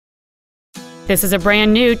This is a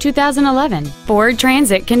brand new 2011 Ford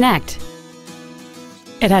Transit Connect.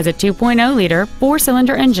 It has a 2.0-liter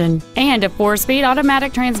four-cylinder engine and a 4-speed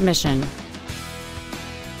automatic transmission.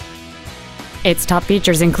 Its top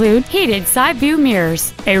features include heated side view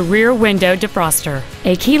mirrors, a rear window defroster,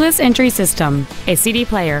 a keyless entry system, a CD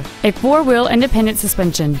player, a 4-wheel independent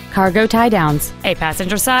suspension, cargo tie-downs, a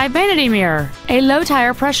passenger side vanity mirror, a low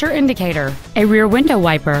tire pressure indicator, a rear window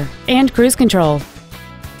wiper, and cruise control.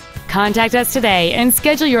 Contact us today and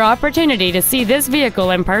schedule your opportunity to see this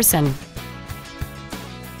vehicle in person.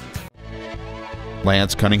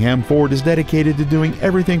 Lance Cunningham Ford is dedicated to doing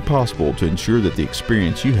everything possible to ensure that the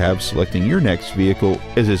experience you have selecting your next vehicle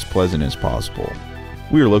is as pleasant as possible.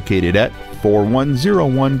 We are located at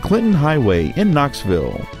 4101 Clinton Highway in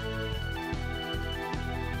Knoxville.